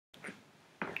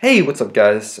Hey, what's up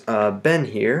guys? Ben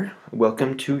here.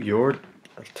 Welcome to your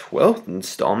 12th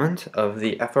installment of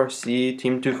the FRC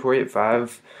Team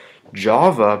 2485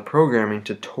 Java programming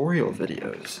tutorial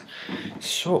videos.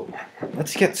 So,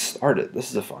 let's get started. This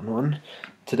is a fun one.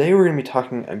 Today we're going to be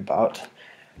talking about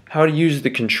how to use the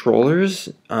controllers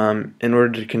in order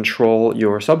to control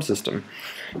your subsystem.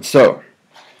 So,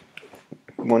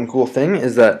 one cool thing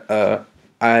is that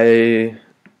I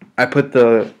put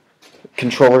the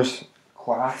controllers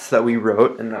class that we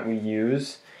wrote and that we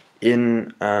use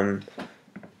in the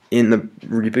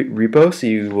repo, so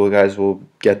you guys will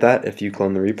get that if you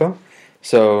clone the repo.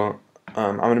 So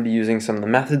I'm going to be using some of the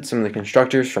methods, some of the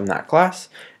constructors from that class,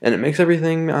 and it makes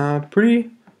everything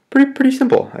pretty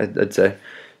simple, I'd say.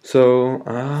 So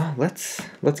let's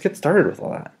get started with all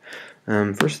that.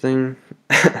 First thing,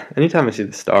 anytime I see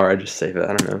the star, I just save it.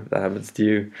 I don't know if that happens to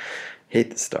you. Hate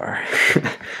the star.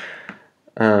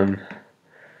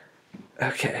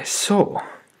 Okay, so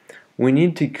we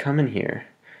need to come in here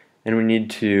and we need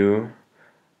to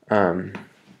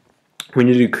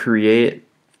create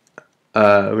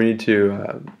what do we need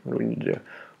to do?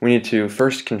 We need to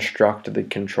first construct the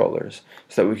controllers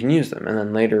so that we can use them, and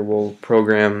then later we'll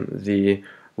program the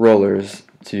rollers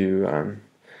to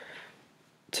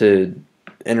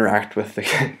interact with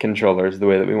the controllers the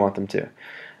way that we want them to.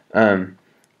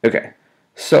 Okay,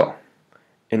 so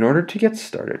in order to get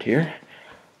started here,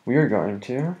 we are going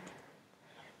to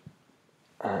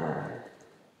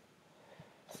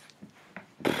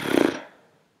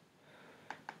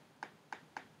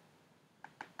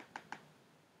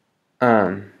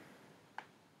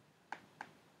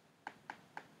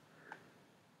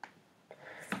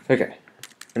okay,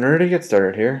 in order to get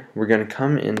started here, we're going to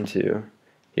come into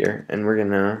here and we're going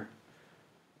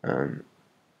to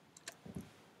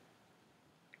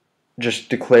just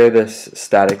declare this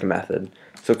static method.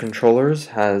 So controllers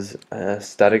has a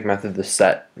static method, the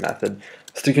set method.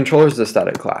 So controllers is a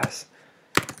static class.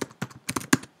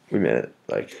 We made it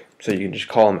so you can just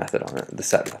call a method on it, the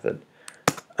set method.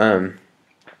 And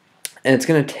it's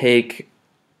going to take,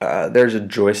 there's a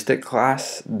joystick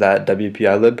class that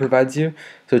WPIlib provides you.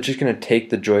 So it's just going to take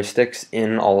the joysticks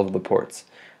in all of the ports.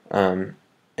 And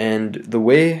the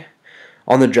way,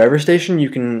 on the driver station, you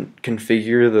can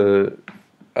configure the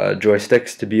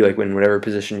joysticks to be in whatever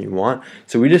position you want.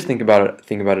 So we just think about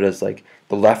it as the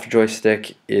left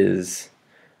joystick is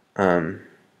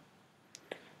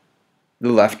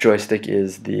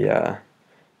the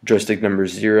joystick number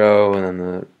 0, and then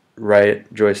the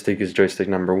right joystick is joystick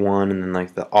number 1, and then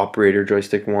the operator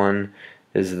joystick 1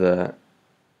 is the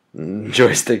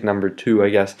joystick number 2, I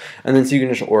guess. And then so you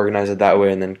can just organize it that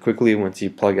way, and then quickly once you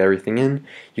plug everything in,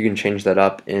 you can change that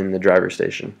up in the driver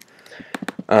station.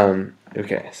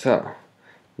 Okay, so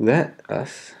let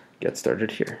us get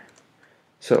started here.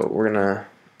 So we're gonna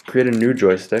create a new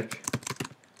joystick,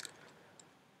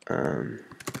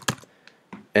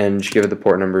 and just give it the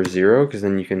port number 0, because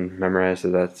then you can memorize that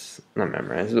that's not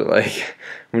memorize, but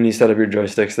when you set up your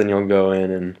joysticks, then you'll go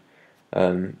in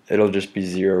and it'll just be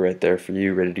 0 right there for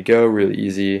you, ready to go. Really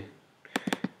easy,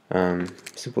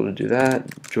 simple to do that.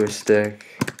 Joystick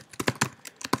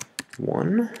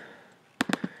 1.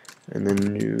 And then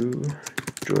new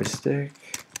joystick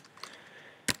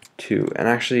 2. And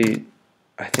actually,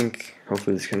 I think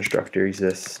hopefully this constructor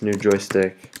exists. New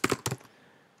joystick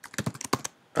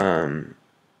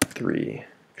 3,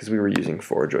 because we were using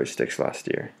 4 joysticks last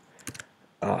year.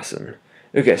 Awesome.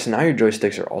 Okay, so now your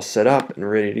joysticks are all set up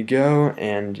and ready to go,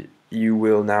 and you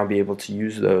will now be able to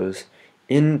use those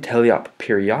in teleop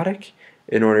periodic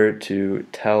in order to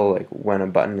tell when a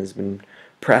button has been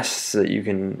pressed, so that you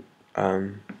can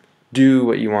do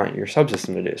what you want your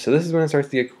subsystem to do. So this is when it starts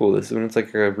to get cool. This is when it's a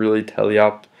really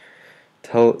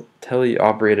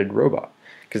tele-operated robot,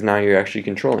 because now you're actually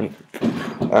controlling it.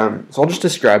 So I'll just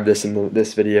describe this in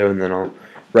this video, and then I'll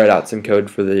write out some code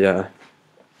for the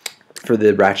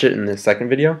ratchet in the second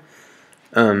video.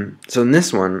 So in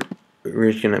this one,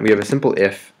 we have a simple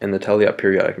if in the teleop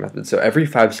periodic method. So every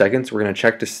 5 seconds, we're going to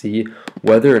check to see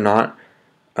whether or not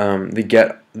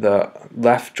the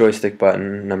left joystick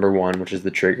button number 1, which is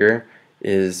the trigger,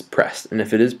 is pressed. And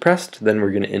if it is pressed, then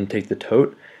we're going to intake the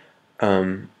tote at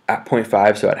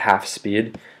 0.5, so at half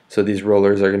speed. So these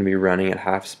rollers are going to be running at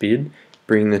half speed,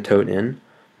 bringing the tote in.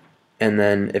 And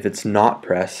then if it's not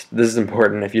pressed, this is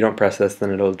important. If you don't press this,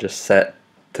 then it'll just set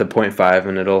to 0.5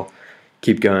 and it'll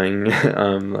keep going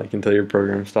until your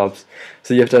program stops.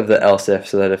 So you have to have the else if,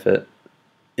 so that if it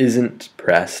isn't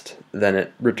pressed, then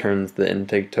it returns the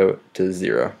intake tote to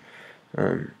 0.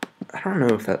 I don't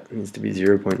know if that needs to be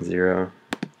 0.0.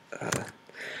 I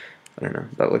don't know.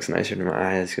 That looks nicer to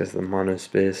my eyes because the mono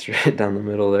space right down the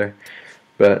middle there.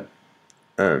 But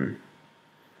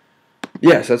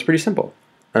yeah, so that's pretty simple.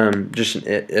 Just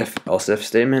an if-else-if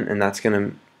statement, and that's going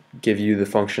to give you the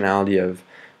functionality of,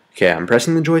 okay, I'm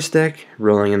pressing the joystick,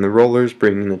 rolling in the rollers,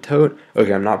 bringing the tote.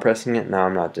 Okay, I'm not pressing it, now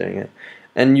I'm not doing it.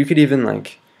 And you could even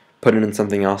like put it in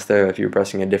something else there. If you were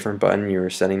pressing a different button, you were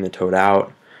setting the tote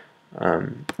out.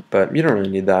 But you don't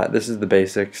really need that. This is the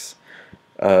basics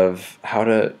of how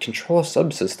to control a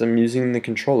subsystem using the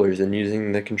controllers and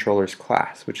using the controllers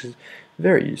class, which is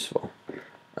very useful.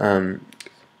 In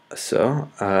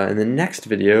the next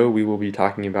video, we will be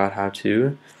talking about how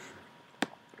to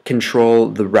control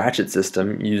the ratchet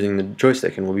system using the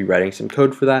joystick, and we'll be writing some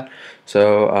code for that.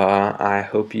 So I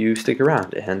hope you stick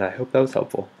around, and I hope that was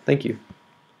helpful. Thank you.